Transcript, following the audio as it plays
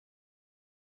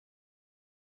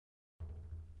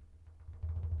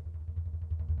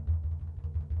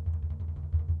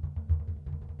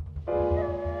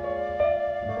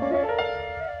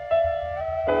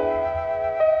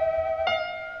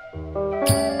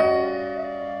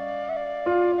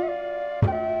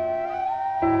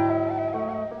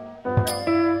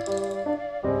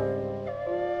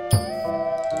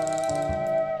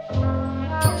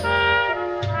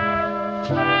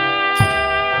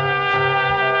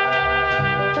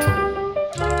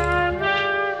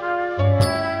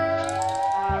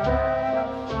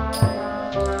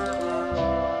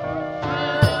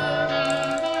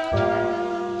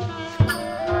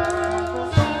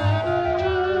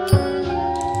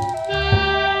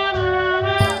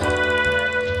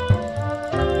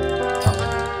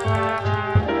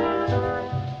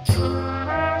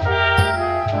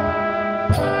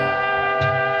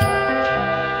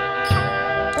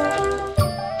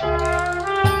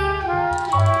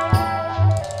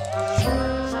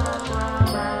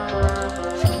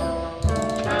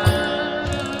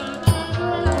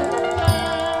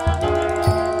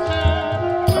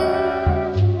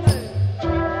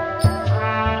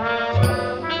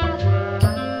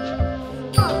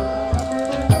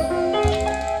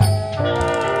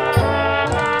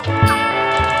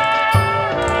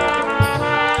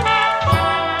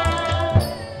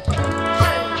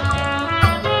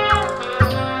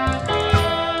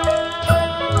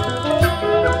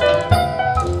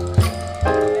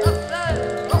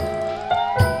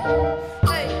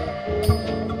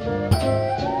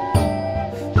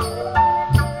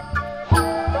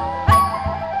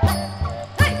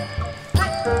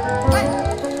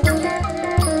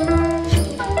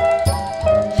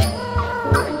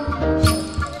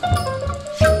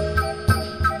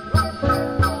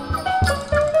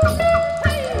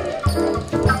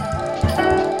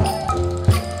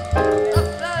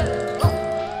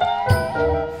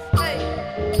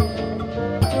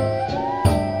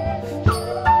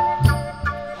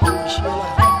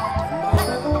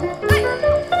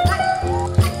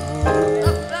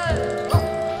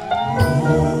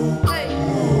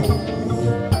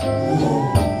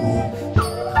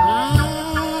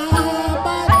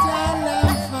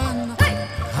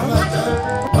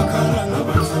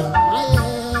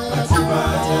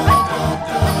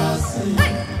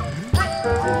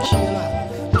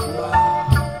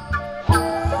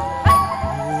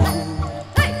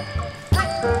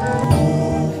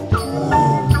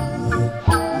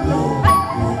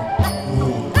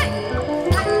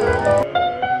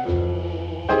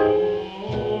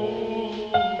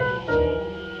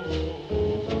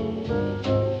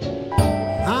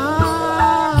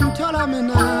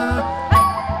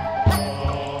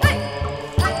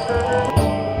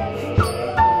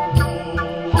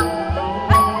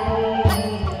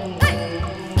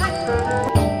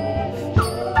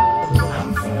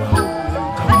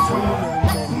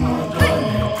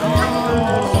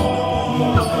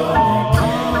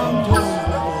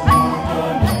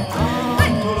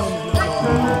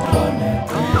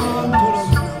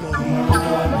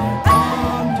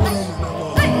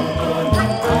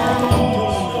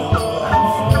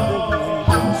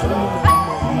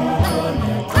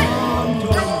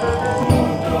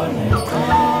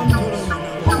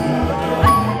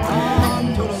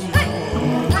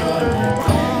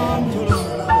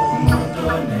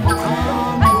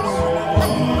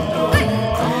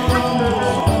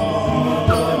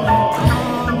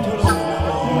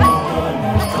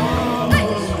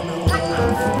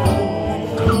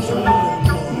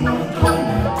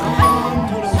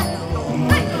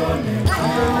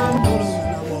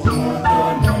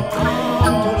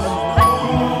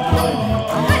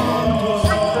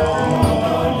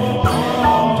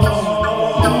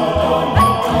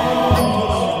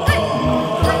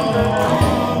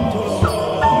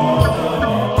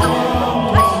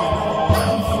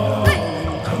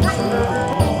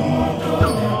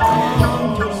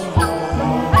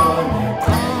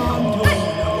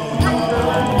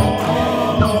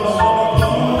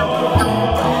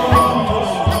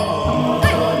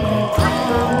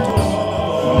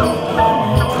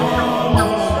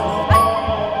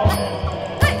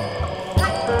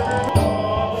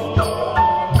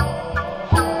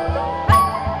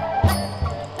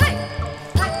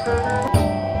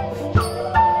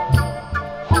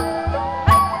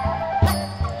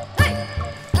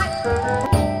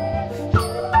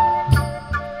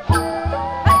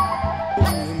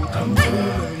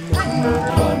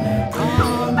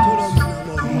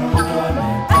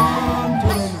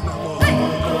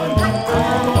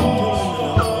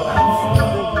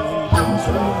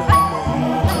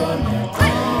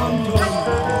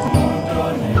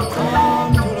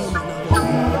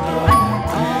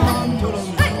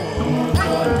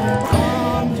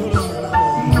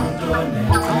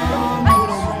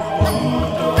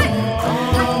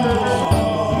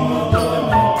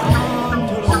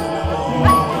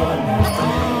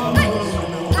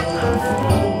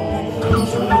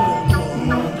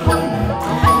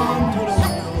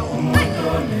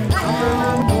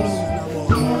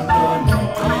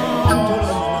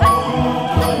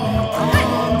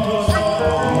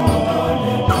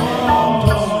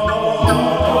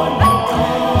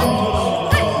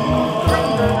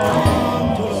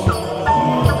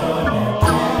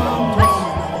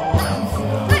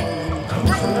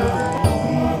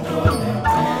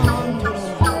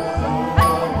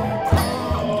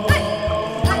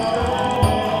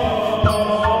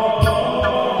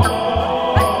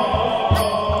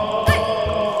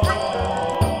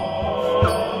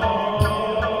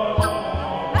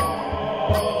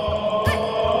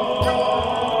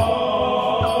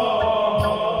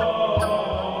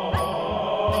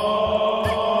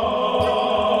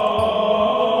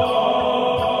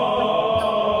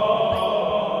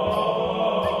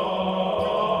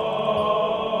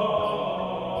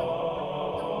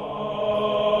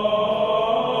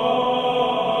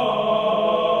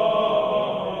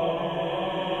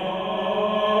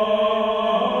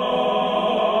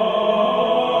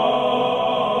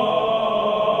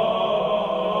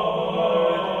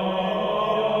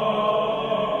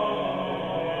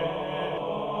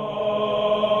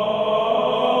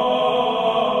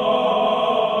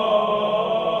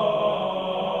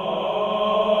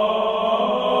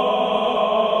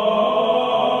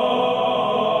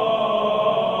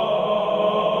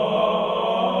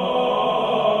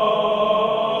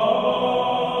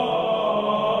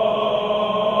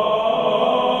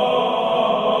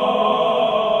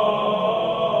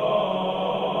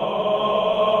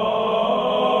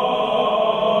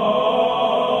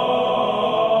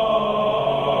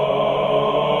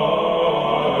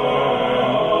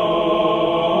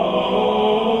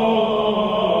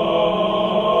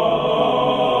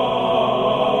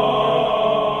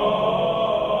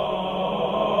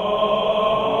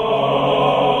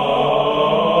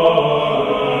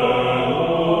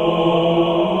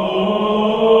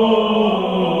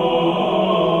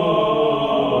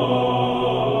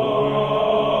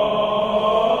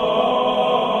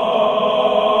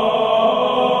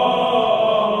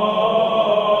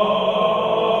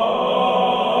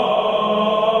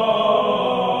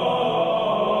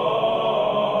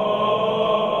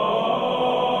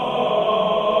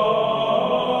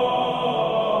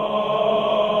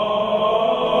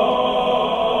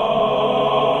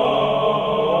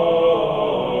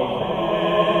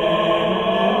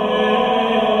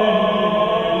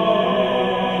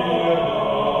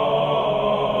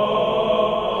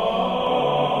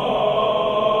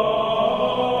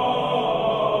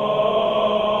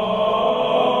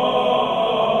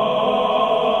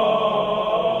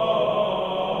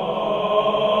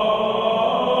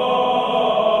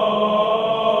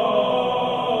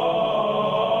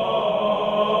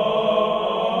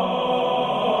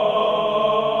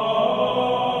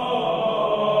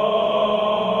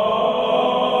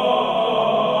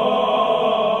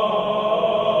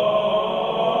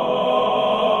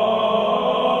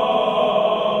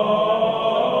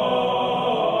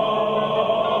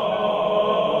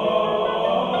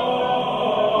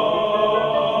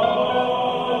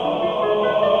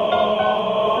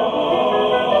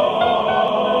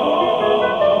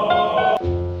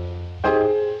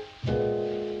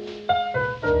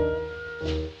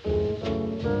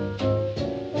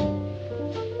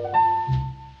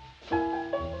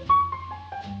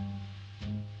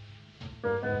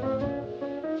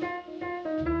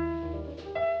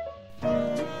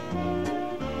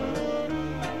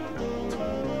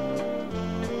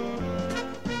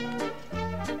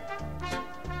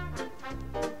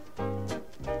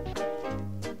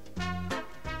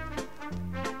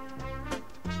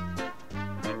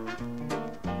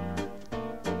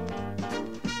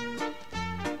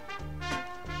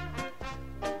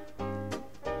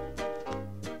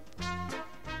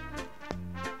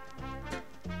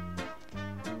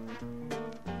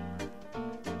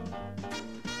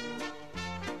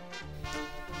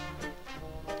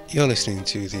You're listening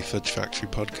to the Fudge Factory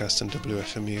podcast on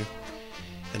WFMU,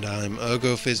 and I'm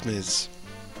Ergo Fizmiz,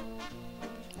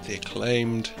 the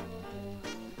acclaimed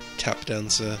tap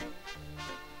dancer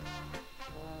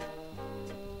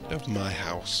of my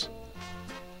house.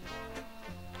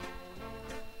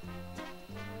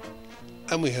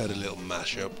 And we heard a little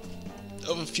mashup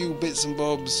of a few bits and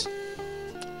bobs.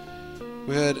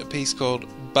 We heard a piece called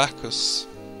Bacchus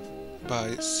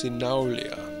by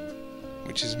Sinaulia,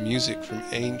 which is music from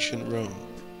ancient Rome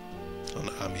on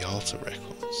Amialta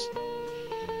Records.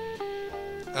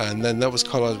 And then that was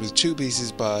collaged with two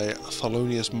pieces by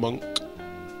Thelonious Monk,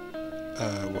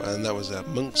 and that was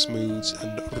Monk's Moods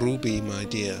and Ruby My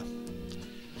Dear.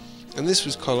 And this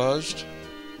was collaged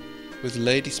with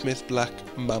Ladysmith Black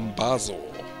Blambazo,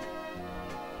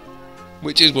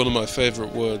 which is one of my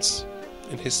favourite words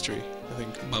in history. I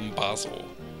think Blambazo.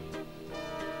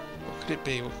 What could it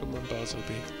be? What could Blambazo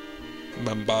be?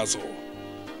 Blambazo.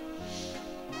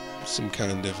 Some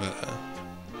kind of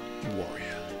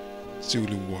warrior.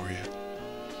 Zulu warrior.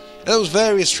 And there was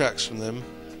various tracks from them.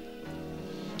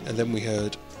 And then we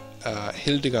heard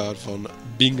Hildegard von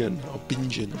Bingen, or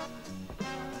Bingen.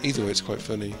 Either way it's quite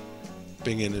funny.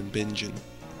 Bingen and Bingen.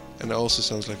 And it also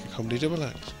sounds like a comedy double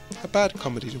act. A bad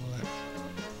comedy double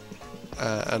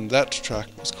act. And that track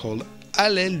was called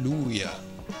Alleluia.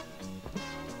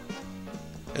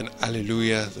 And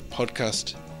Alleluia, the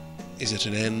podcast is at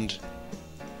an end.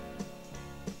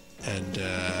 And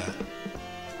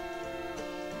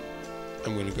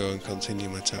I'm going to go and continue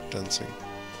my tap dancing.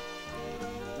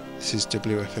 This is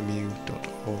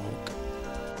WFMU.org.